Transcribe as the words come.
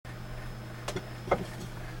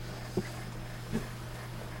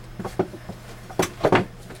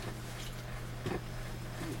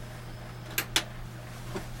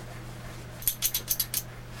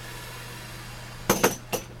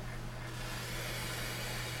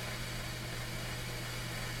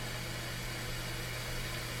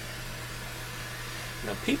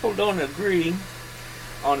Now, people don't agree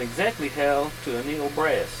on exactly how to anneal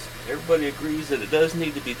brass. Everybody agrees that it does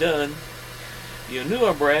need to be done. You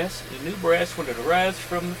anneal brass when it arrives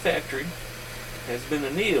from the factory has been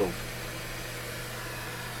annealed.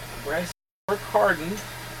 Brass is work hardened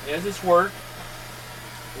as it's worked,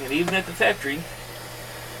 and even at the factory,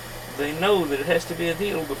 they know that it has to be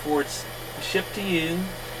annealed before it's shipped to you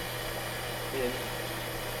and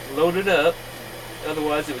loaded up.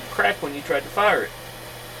 Otherwise, it would crack when you tried to fire it.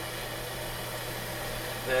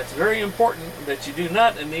 Now, it's very important that you do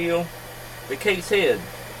not anneal the case head.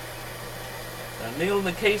 Annealing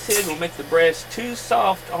the case head will make the brass too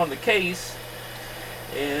soft on the case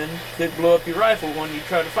and could blow up your rifle when you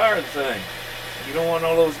try to fire the thing. You don't want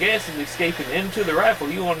all those gases escaping into the rifle.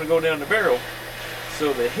 You want them to go down the barrel.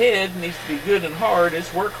 So the head needs to be good and hard.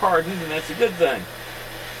 It's work hardened, and that's a good thing.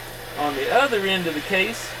 On the other end of the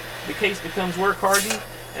case becomes work hardened,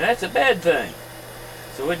 and that's a bad thing.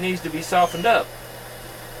 So it needs to be softened up.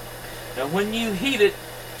 Now, when you heat it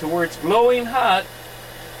to where it's glowing hot,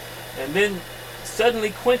 and then suddenly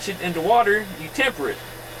quench it into water, you temper it.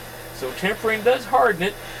 So tempering does harden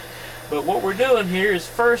it, but what we're doing here is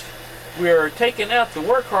first we are taking out the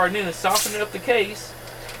work hardening and softening up the case,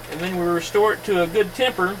 and then we restore it to a good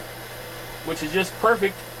temper, which is just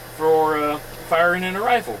perfect for firing in a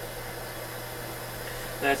rifle.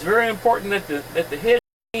 Now, it's very important that the head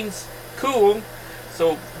remains cool,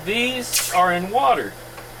 so these are in water.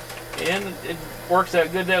 And it works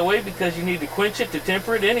out good that way because you need to quench it to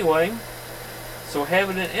temper it anyway. So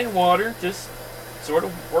having it in water just sort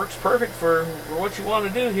of works perfect for what you want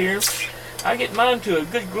to do here. I get mine to a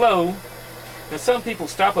good glow. Now, some people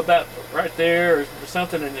stop about right there or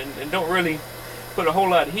something and don't really put a whole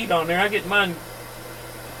lot of heat on there. I get mine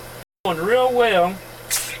going real well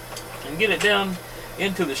and get it down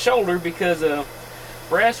into the shoulder because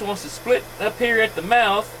brass wants to split up here at the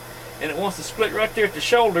mouth, and it wants to split right there at the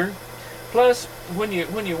shoulder. Plus, when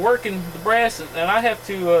you're working the brass, and I have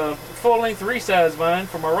to full length resize mine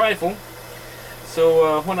for my rifle.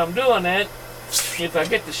 So when I'm doing that, if I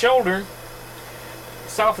get the shoulder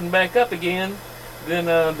softened back up again, then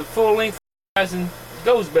the full length resizing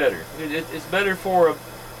goes better. It's better for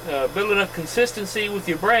building up consistency with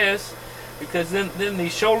your brass, because then the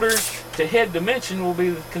shoulder to head dimension will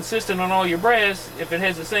be consistent on all your brass if it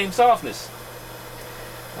has the same softness.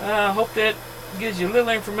 I hope that gives you a little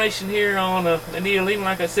information here on annealing.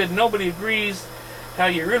 Like I said, nobody agrees how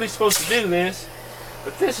you're really supposed to do this,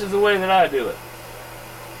 but this is the way that I do it.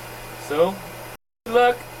 So, good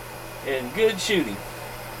luck and good shooting.